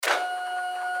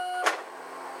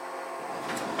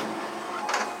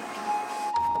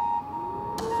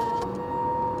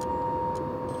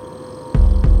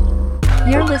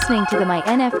You're listening to the My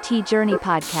NFT Journey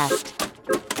podcast.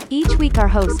 Each week our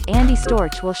host Andy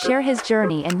Storch will share his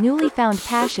journey and newly found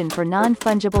passion for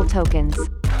non-fungible tokens.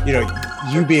 You know,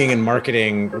 you being in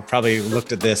marketing probably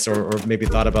looked at this or maybe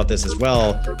thought about this as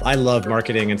well. I love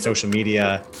marketing and social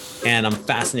media, and I'm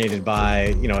fascinated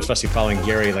by, especially following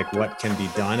Gary, like what can be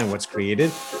done and what's created.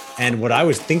 And what I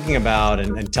was thinking about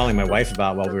and telling my wife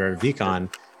about while we were at VCon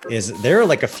is there are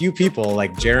like a few people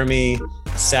like Jeremy,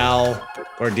 Sal,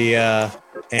 Gordia,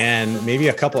 and maybe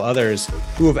a couple others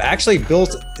who have actually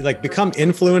become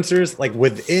influencers like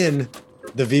within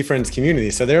the VFriends community.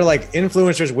 So they're like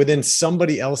influencers within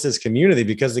somebody else's community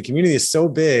because the community is so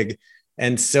big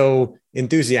and so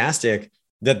enthusiastic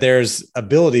that there's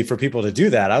ability for people to do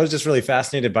that. I was just really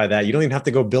fascinated by that. You don't even have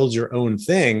to go build your own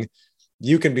thing.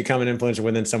 You can become an influencer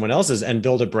within someone else's and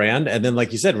build a brand. And then,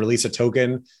 like you said, release a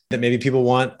token that maybe people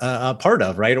want a part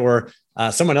of, right? Or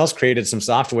someone else created some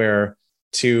software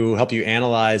to help you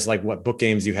analyze like what book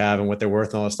games you have and what they're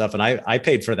worth and all that stuff. And I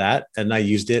paid for that and I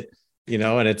used it,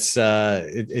 and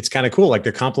it's kind of cool. Like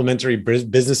the complementary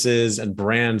businesses and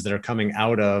brands that are coming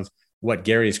out of what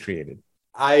Gary's created.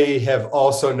 I have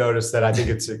also noticed that I think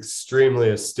it's extremely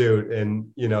astute,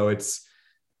 and it's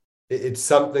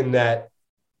something that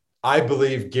I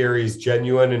believe Gary's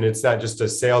genuine, and it's not just a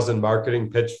sales and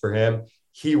marketing pitch for him.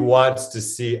 He wants to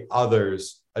see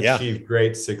others achieve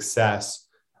great success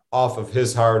off of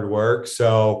his hard work.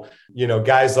 So,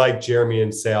 guys like Jeremy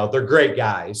and Sal, they're great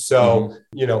guys. So,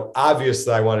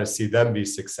 obviously I want to see them be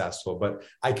successful, but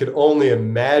I could only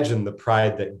imagine the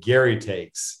pride that Gary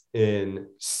takes in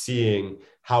seeing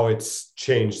how it's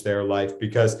changed their life.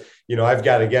 Because, I've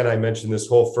got, again, I mentioned this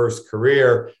whole first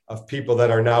career of people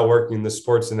that are now working in the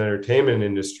sports and entertainment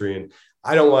industry. And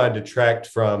I don't want to detract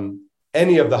from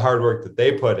any of the hard work that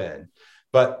they put in.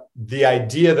 But the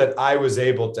idea that I was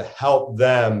able to help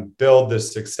them build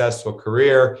this successful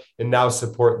career and now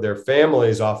support their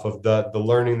families off of the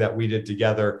learning that we did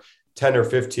together 10 or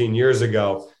 15 years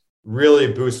ago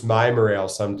really boosts my morale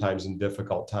sometimes in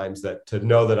difficult times, that to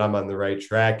know that I'm on the right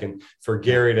track. And for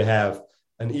Gary to have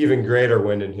an even greater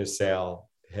win in his sale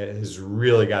has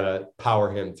really got to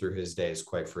power him through his days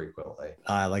quite frequently.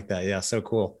 I like that. Yeah, so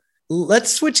cool.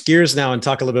 Let's switch gears now and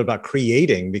talk a little bit about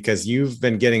creating, because you've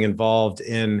been getting involved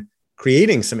in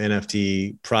creating some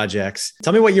NFT projects.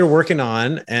 Tell me what you're working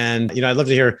on. And, I'd love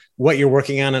to hear what you're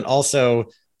working on and also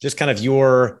just kind of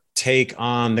your take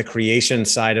on the creation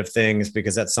side of things,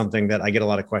 because that's something that I get a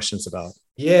lot of questions about.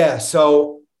 Yeah.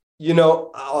 So,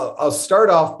 I'll start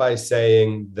off by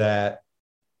saying that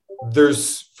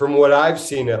from what I've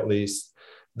seen at least,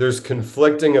 there's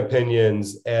conflicting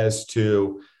opinions as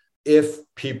to if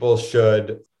people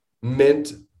should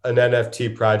mint an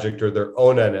NFT project or their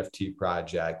own NFT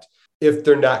project if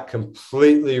they're not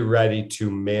completely ready to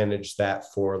manage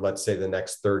that for, let's say, the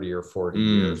next 30 or 40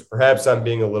 years. Perhaps I'm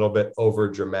being a little bit over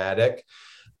dramatic,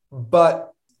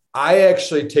 but I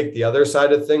actually take the other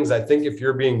side of things. I think if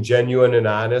you're being genuine and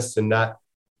honest and not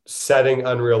setting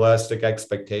unrealistic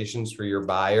expectations for your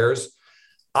buyers,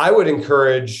 I would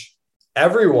encourage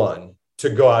everyone to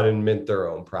go out and mint their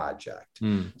own project.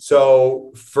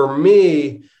 So for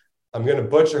me, I'm going to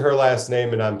butcher her last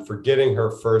name and I'm forgetting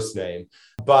her first name,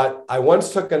 but I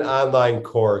once took an online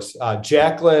course,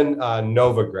 Jacqueline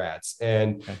Novogratz,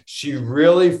 and she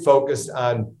really focused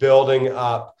on building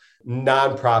up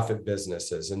nonprofit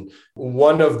businesses. And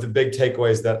one of the big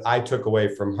takeaways that I took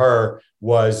away from her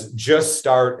was just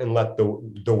start and let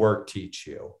the work teach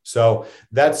you. So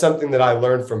that's something that I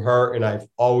learned from her and I've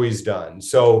always done.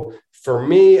 So for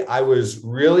me, I was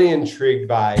really intrigued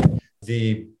by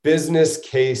the business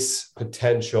case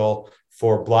potential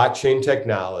for blockchain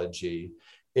technology.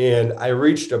 And I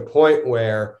reached a point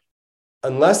where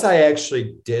unless I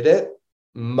actually did it,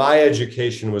 my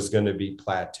education was going to be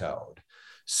plateaued.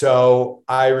 So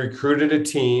I recruited a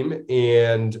team,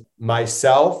 and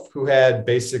myself, who had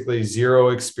basically zero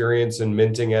experience in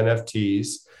minting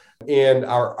NFTs, and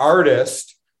our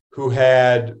artist, who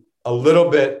had a little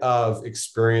bit of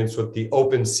experience with the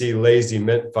OpenSea lazy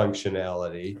mint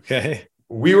functionality. Okay.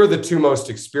 We were the two most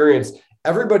experienced.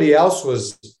 Everybody else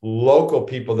was local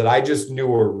people that I just knew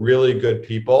were really good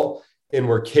people and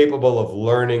were capable of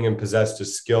learning and possessed a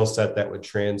skill set that would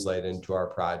translate into our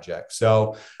project.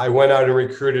 So I went out and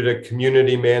recruited a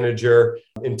community manager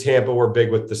in Tampa. We're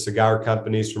big with the cigar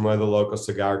companies, from one of the local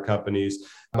cigar companies.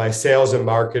 My sales and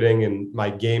marketing and my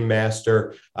game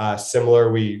master, similar.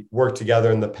 We worked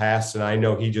together in the past, and I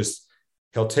know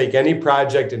he'll take any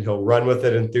project and he'll run with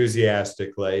it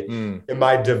enthusiastically. And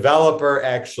my developer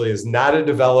actually is not a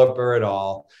developer at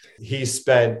all. He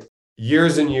spent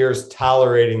years and years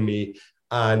tolerating me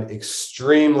on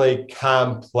extremely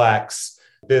complex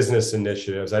business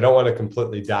initiatives. I don't want to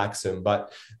completely dox him,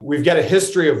 but we've got a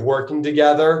history of working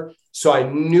together. So I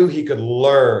knew he could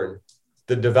learn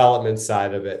the development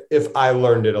side of it if I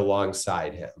learned it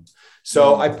alongside him.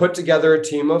 So I put together a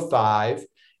team of 5,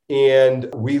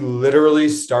 and we literally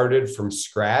started from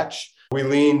scratch. We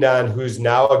leaned on who's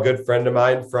now a good friend of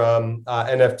mine from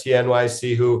NFT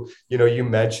NYC, who, you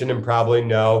mentioned and probably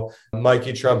know,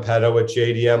 Mikey Trompetta with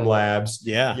JDM Labs.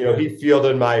 Yeah. He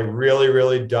fielded my really,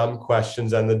 really dumb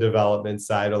questions on the development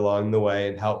side along the way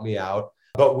and helped me out.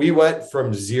 But we went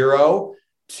from 0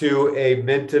 to a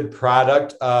minted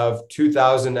product of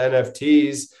 2,000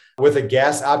 NFTs with a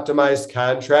gas optimized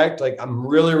contract. Like, I'm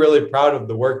really, really proud of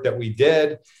the work that we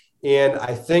did. And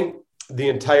I think the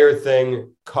entire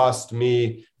thing cost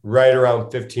me right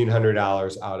around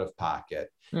 $1,500 out of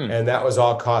pocket. And that was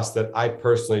all costs that I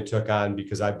personally took on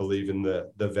because I believe in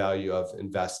the value of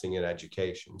investing in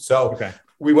education. So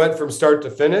we went from start to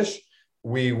finish.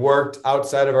 We worked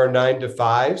outside of our 9 to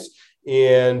 5s,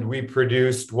 and we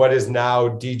produced what is now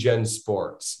DGen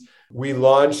Sports. We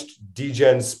launched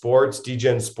DGen Sports,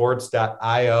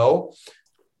 dgensports.io,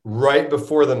 right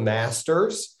before the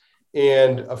Masters.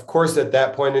 And of course, at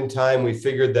that point in time, we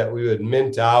figured that we would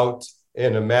mint out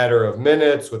in a matter of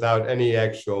minutes without any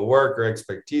actual work or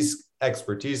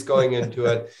expertise going into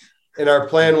it. And our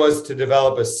plan was to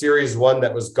develop a Series 1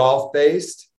 that was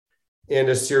golf-based and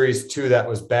a Series 2 that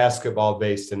was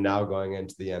basketball-based and now going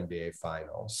into the NBA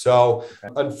Finals. So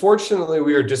unfortunately,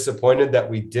 we were disappointed that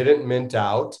we didn't mint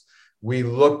out. We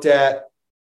looked at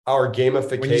our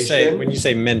gamification. When you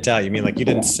say mint out, you mean like you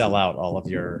didn't sell out all of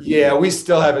your... Yeah, we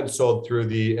still haven't sold through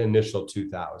the initial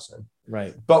 2,000.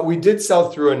 Right. But we did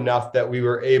sell through enough that we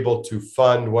were able to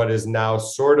fund what is now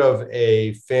sort of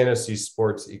a fantasy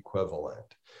sports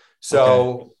equivalent.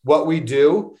 So what we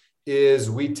do is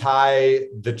we tie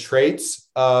the traits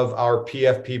of our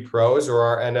PFP pros or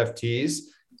our NFTs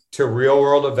to real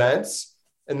world events,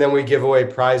 and then we give away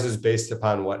prizes based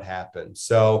upon what happened.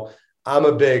 So I'm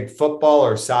a big football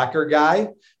or soccer guy.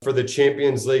 For the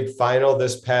Champions League final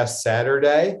this past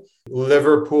Saturday,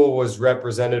 Liverpool was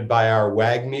represented by our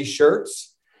WAGME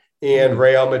shirts, and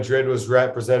Real Madrid was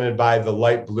represented by the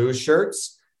light blue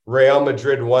shirts. Real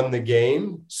Madrid won the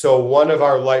game. So one of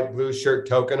our light blue shirt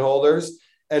token holders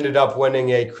ended up winning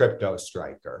a crypto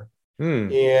striker.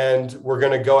 And we're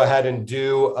going to go ahead and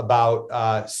do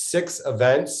about 6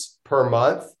 events per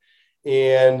month.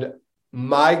 And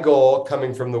my goal,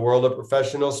 coming from the world of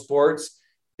professional sports,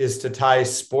 is to tie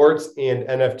sports and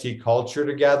NFT culture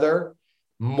together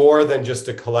more than just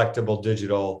a collectible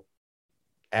digital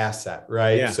asset,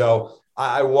 right? Yeah. So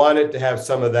I wanted to have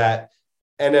some of that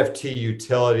NFT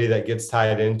utility that gets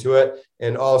tied into it,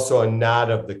 and also a nod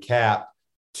of the cap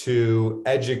to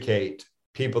educate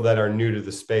people that are new to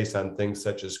the space on things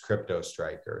such as crypto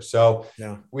strikers. So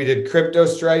we did crypto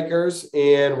strikers,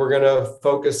 and we're going to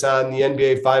focus on the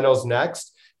NBA Finals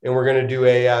next. And we're going to do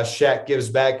a Shaq Gives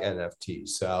Back NFT.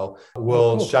 So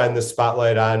we'll shine the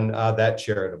spotlight on that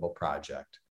charitable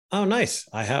project. Oh, nice.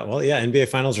 NBA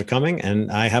Finals are coming,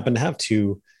 and I happen to have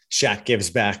 2 Shaq Gives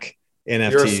Back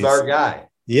NFTs. You're a smart guy.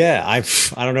 Yeah,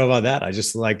 I don't know about that.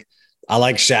 I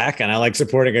like Shaq, and I like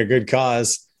supporting a good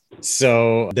cause.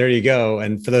 So there you go.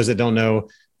 And for those that don't know,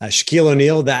 Shaquille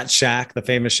O'Neal, that Shaq, the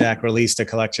famous Shaq, released a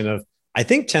collection of, I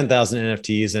think, 10,000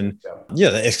 NFTs. And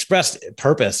the expressed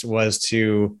purpose was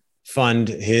to fund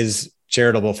his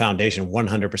charitable foundation.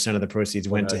 100% of the proceeds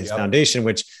went to his foundation,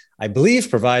 which I believe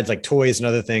provides like toys and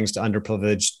other things to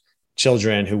underprivileged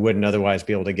children who wouldn't otherwise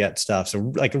be able to get stuff.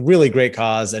 So like a really great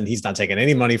cause. And he's not taking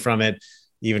any money from it,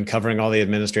 even covering all the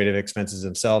administrative expenses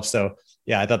himself. So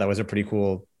yeah, I thought that was a pretty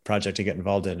cool project to get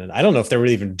involved in. And I don't know if they're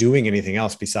really even doing anything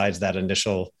else besides that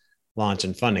initial launch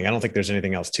and funding. I don't think there's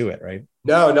anything else to it, right?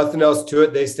 No, nothing else to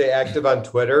it. They stay active on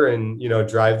Twitter and,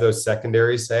 drive those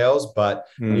secondary sales, but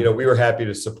we were happy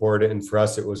to support it. And for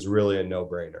us, it was really a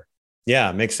no-brainer.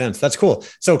 Yeah, makes sense. That's cool.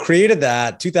 So created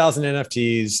that 2,000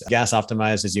 NFTs, gas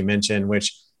optimized, as you mentioned,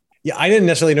 which I didn't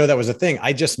necessarily know that was a thing.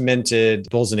 I just minted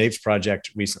Bulls and Apes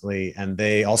project recently, and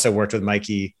they also worked with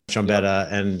Mikey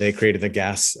Trompetta, and they created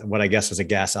what I guess was a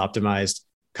gas optimized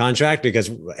contract, because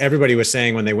everybody was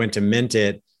saying when they went to mint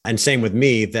it, and same with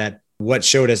me, that what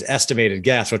showed as estimated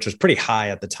gas, which was pretty high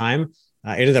at the time,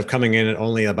 ended up coming in at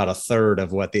only about a third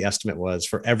of what the estimate was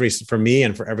for me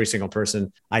and for every single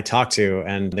person I talked to.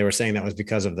 And they were saying that was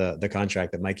because of the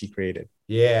contract that Mikey created.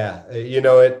 Yeah.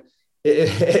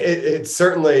 It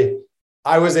certainly,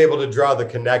 I was able to draw the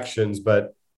connections,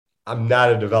 but I'm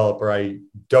not a developer. I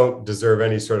don't deserve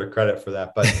any sort of credit for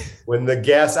that. But when the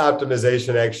gas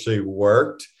optimization actually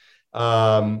worked,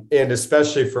 And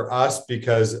especially for us,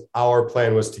 because our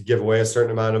plan was to give away a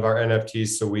certain amount of our NFTs.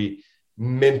 So we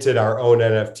minted our own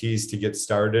NFTs to get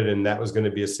started. And that was going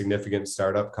to be a significant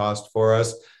startup cost for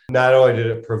us. Not only did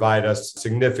it provide us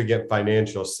significant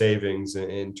financial savings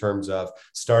in terms of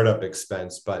startup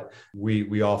expense, but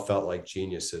we all felt like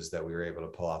geniuses that we were able to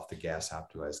pull off the gas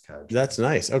optimized contract. That's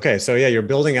nice. Okay. So yeah, you're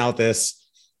building out this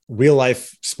real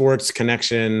life sports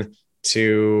connection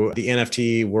to the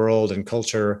NFT world and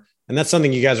culture. And that's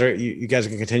something you guys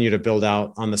can continue to build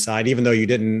out on the side, even though you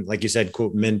didn't, like you said,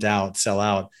 quote, mint out, sell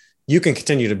out. You can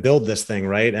continue to build this thing,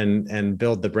 right? And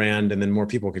build the brand, and then more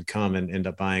people could come and end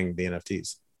up buying the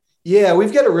NFTs. Yeah,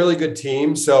 we've got a really good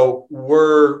team. So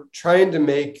we're trying to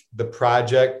make the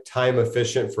project time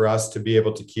efficient for us to be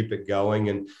able to keep it going.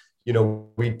 And,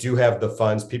 we do have the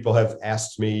funds. People have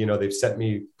asked me, they've sent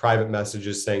me private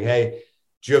messages saying, hey,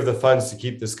 do you have the funds to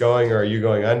keep this going, or are you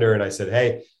going under? And I said,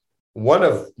 hey, one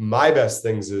of my best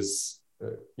things is,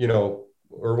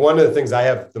 or one of the things I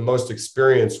have the most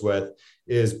experience with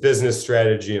is business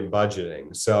strategy and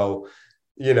budgeting. So,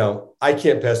 I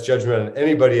can't pass judgment on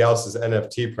anybody else's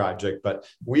NFT project, but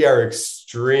we are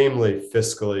extremely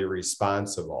fiscally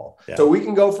responsible. Yeah. So we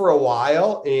can go for a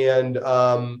while. And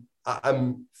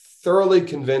I'm thoroughly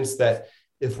convinced that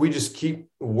if we just keep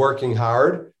working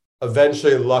hard,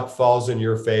 eventually luck falls in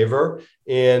your favor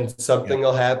and something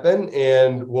will happen.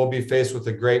 And we'll be faced with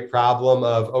a great problem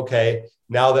of, okay,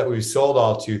 now that we've sold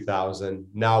all 2,000,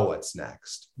 now what's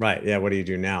next? Right. Yeah. What do you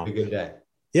do now? A good day.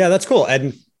 Yeah, that's cool.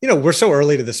 And we're so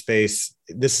early to the space.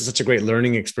 This is such a great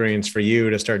learning experience for you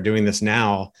to start doing this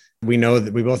now. We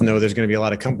both know there's going to be a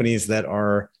lot of companies that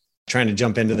are trying to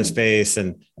jump into the space,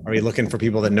 and are you looking for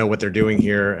people that know what they're doing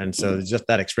here? And so just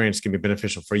that experience can be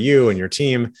beneficial for you and your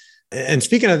team. And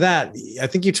speaking of that, I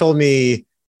think you told me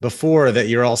before that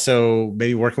you're also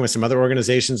maybe working with some other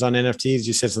organizations on NFTs.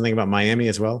 You said something about Miami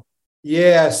as well.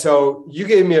 Yeah. So you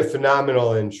gave me a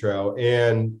phenomenal intro,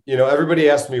 and,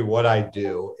 everybody asked me what I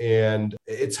do, and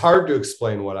it's hard to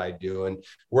explain what I do. And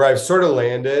where I've sort of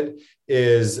landed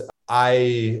is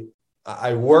I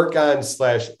work on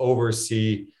 /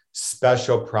 oversee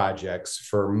special projects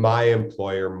for my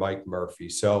employer, Mike Murphy.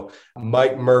 So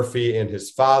Mike Murphy and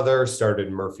his father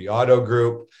started Murphy Auto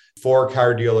Group, 4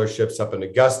 car dealerships up in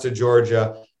Augusta,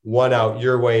 Georgia, one out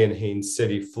your way in Haines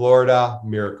City, Florida,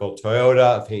 Miracle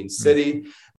Toyota of Haines City.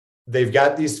 They've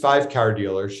got these 5 car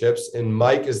dealerships, and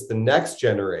Mike is the next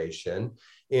generation,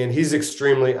 and he's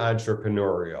extremely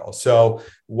entrepreneurial. So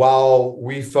while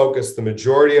we focus the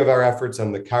majority of our efforts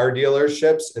on the car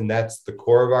dealerships, and that's the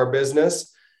core of our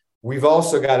business, we've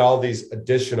also got all these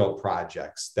additional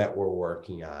projects that we're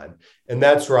working on. And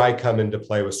that's where I come into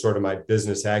play with sort of my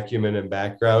business acumen and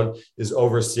background, is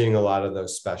overseeing a lot of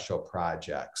those special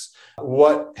projects.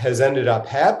 What has ended up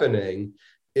happening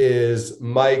is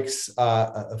Mike's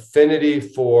affinity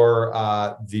for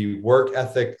the work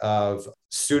ethic of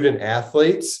student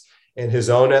athletes and his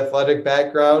own athletic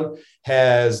background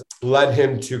has led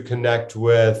him to connect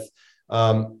with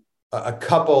a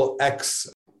couple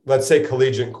let's say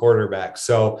collegiate quarterbacks.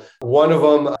 So one of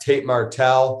them, Tate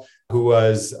Martell, who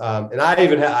was, and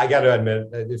I got to admit,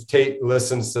 if Tate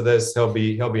listens to this, he'll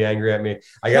be angry at me.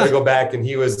 I got to go back, and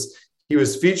he was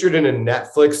featured in a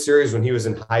Netflix series when he was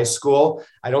in high school.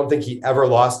 I don't think he ever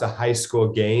lost a high school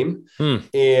game.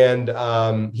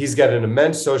 And he's got an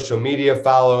immense social media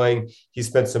following. He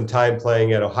spent some time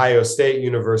playing at Ohio State,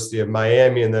 University of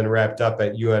Miami, and then wrapped up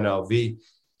at UNLV.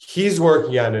 He's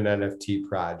working on an NFT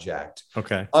project.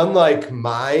 Okay. Unlike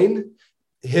mine,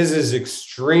 his is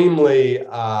extremely,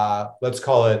 let's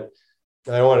call it,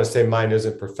 I don't want to say mine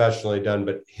isn't professionally done,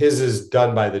 but his is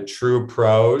done by the true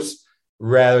pros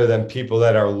rather than people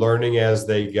that are learning as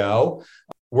they go.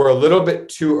 We're a little bit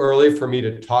too early for me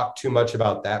to talk too much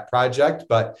about that project,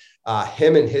 but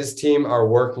him and his team are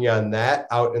working on that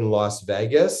out in Las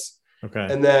Vegas.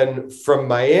 Okay. And then from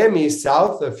Miami,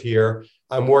 south of here,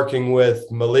 I'm working with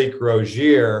Malik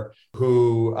Rozier,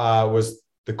 who was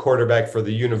the quarterback for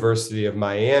the University of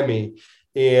Miami.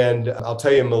 And I'll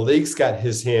tell you, Malik's got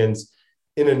his hands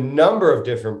in a number of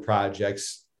different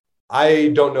projects.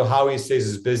 I don't know how he stays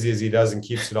as busy as he does and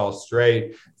keeps it all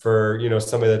straight for,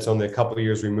 somebody that's only a couple of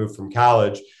years removed from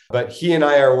college. But he and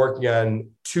I are working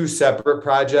on 2 separate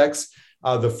projects.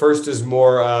 The first is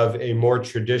more of a more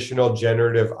traditional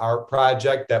generative art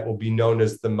project that will be known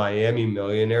as the Miami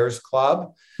Millionaires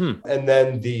Club. And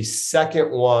then the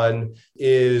second one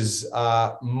is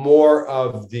more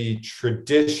of the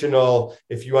traditional,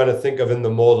 if you want to think of in the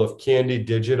mold of Candy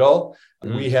Digital.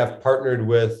 We have partnered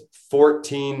with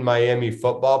 14 Miami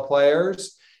football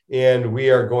players, and we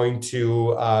are going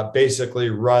to basically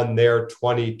run their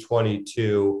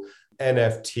 2022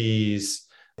 NFTs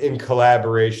in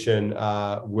collaboration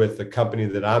with a company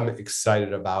that I'm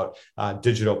excited about,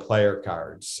 digital player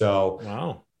cards. So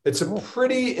wow, it's a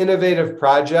pretty innovative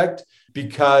project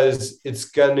because it's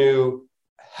going to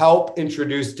help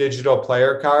introduce digital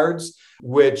player cards,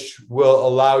 which will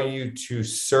allow you to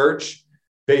search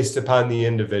based upon the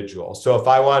individual. So if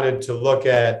I wanted to look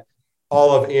at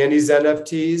all of Andy's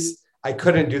NFTs, I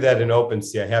couldn't do that in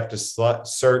OpenSea. I have to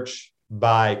search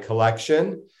by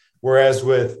collection. Whereas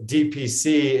with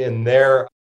DPC in their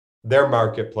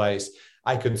marketplace,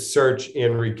 I could search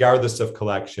in, regardless of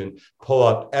collection, pull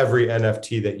up every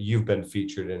NFT that you've been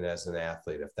featured in as an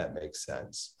athlete, if that makes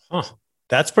sense. Huh.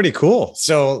 That's pretty cool.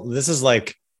 So this is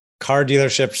like car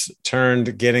dealerships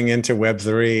turned getting into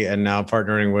Web3 and now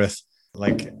partnering with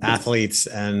like athletes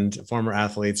and former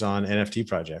athletes on NFT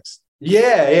projects.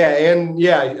 Yeah. And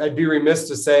I'd be remiss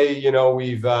to say,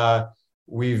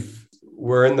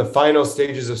 we're in the final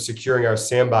stages of securing our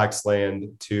sandbox land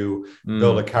to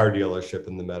build a car dealership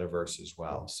in the metaverse as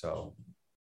well. So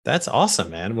that's awesome,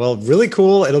 man. Well, really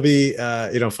cool. It'll be,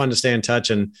 fun to stay in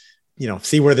touch and,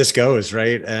 see where this goes.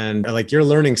 Right. And like, you're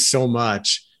learning so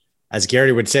much, as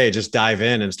Gary would say, just dive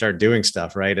in and start doing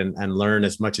stuff. Right. And learn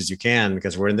as much as you can,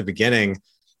 because we're in the beginning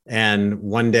and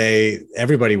one day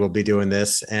everybody will be doing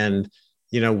this and,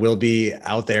 we'll be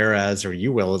out there or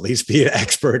you will at least be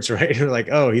experts, right? You're like,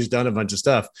 oh, he's done a bunch of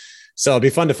stuff. So it'll be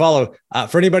fun to follow.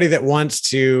 For anybody that wants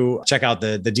to check out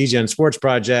the DGen Sports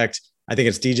project, I think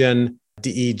it's DGen,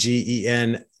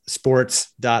 DEGEN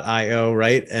sports.io,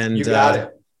 right? And you got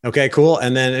it. Okay, cool.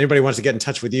 And then anybody wants to get in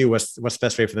touch with you, what's the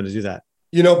best way for them to do that?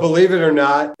 Believe it or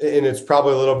not, and it's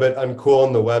probably a little bit uncool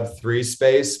in the Web3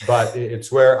 space, but it's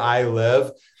where I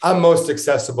live. I'm most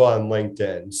accessible on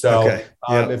LinkedIn. So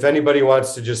if anybody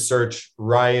wants to just search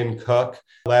Ryan Cook,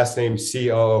 last name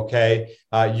Cook,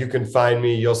 you can find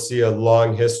me. You'll see a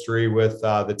long history with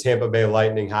the Tampa Bay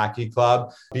Lightning Hockey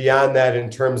Club. Beyond that, in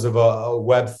terms of a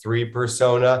Web3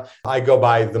 persona, I go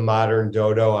by The Modern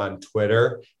Dodo on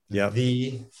Twitter.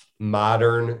 The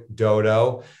Modern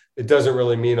Dodo. It doesn't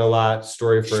really mean a lot,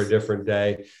 story for a different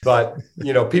day, but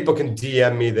people can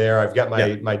DM me there. I've got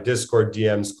my Discord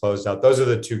DMs closed out. Those are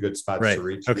the two good spots to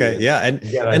reach me. Okay. Yeah. And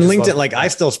LinkedIn, I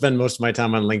still spend most of my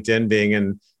time on LinkedIn being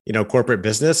in, corporate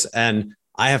business. And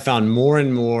I have found more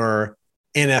and more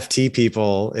NFT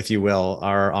people, if you will,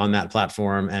 are on that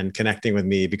platform and connecting with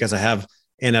me because I have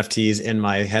NFTs in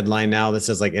my headline now that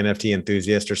says like NFT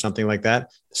enthusiast or something like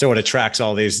that. So it attracts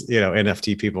all these,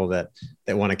 NFT people that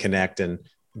want to connect and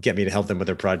get me to help them with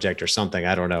their project or something.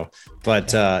 I don't know. But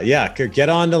get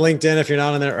on to LinkedIn if you're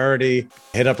not on there already.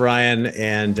 Hit up Ryan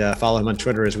and follow him on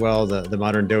Twitter as well, the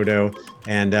Modern Dodo.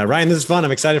 And Ryan, this is fun.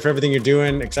 I'm excited for everything you're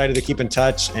doing. Excited to keep in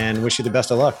touch and wish you the best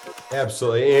of luck.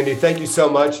 Absolutely. Andy, thank you so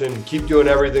much and keep doing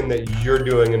everything that you're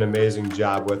doing an amazing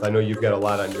job with. I know you've got a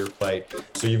lot on your plate.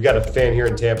 So you've got a fan here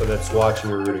in Tampa that's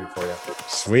watching and rooting for you.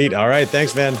 Sweet. All right.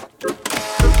 Thanks, man.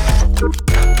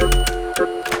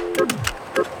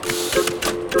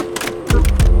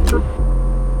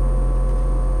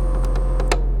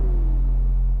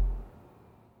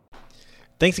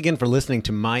 Thanks again for listening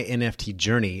to My NFT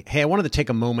Journey. Hey, I wanted to take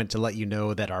a moment to let you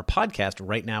know that our podcast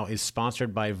right now is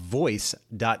sponsored by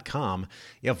Voice.com.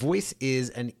 Yeah, Voice is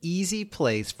an easy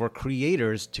place for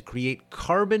creators to create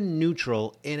carbon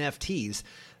neutral NFTs.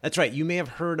 That's right. You may have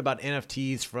heard about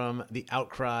NFTs from the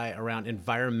outcry around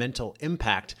environmental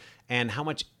impact and how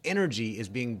much energy is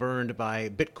being burned by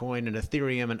Bitcoin and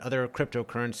Ethereum and other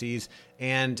cryptocurrencies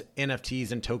and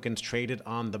NFTs and tokens traded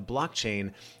on the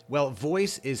blockchain. Well,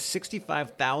 Voice is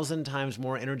 65,000 times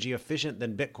more energy efficient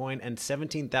than Bitcoin and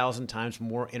 17,000 times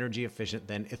more energy efficient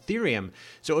than Ethereum.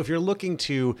 So if you're looking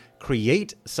to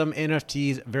create some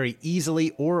NFTs very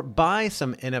easily or buy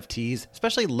some NFTs,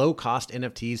 especially low-cost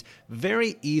NFTs,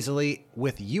 very easily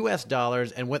with US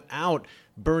dollars and without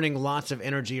burning lots of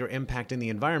energy or impacting the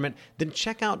environment, then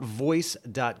check out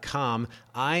Voice.com.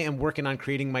 I am working on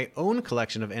creating my own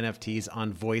collection of NFTs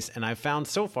on Voice, and I've found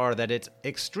so far that it's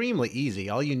extremely easy.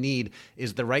 All you need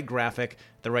is the right graphic,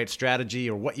 the right strategy,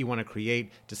 or what you want to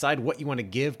create, decide what you want to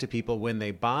give to people when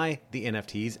they buy the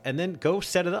NFTs, and then go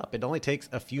set it up. It only takes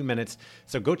a few minutes.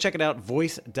 So go check it out,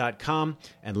 Voice.com,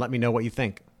 and let me know what you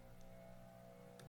think.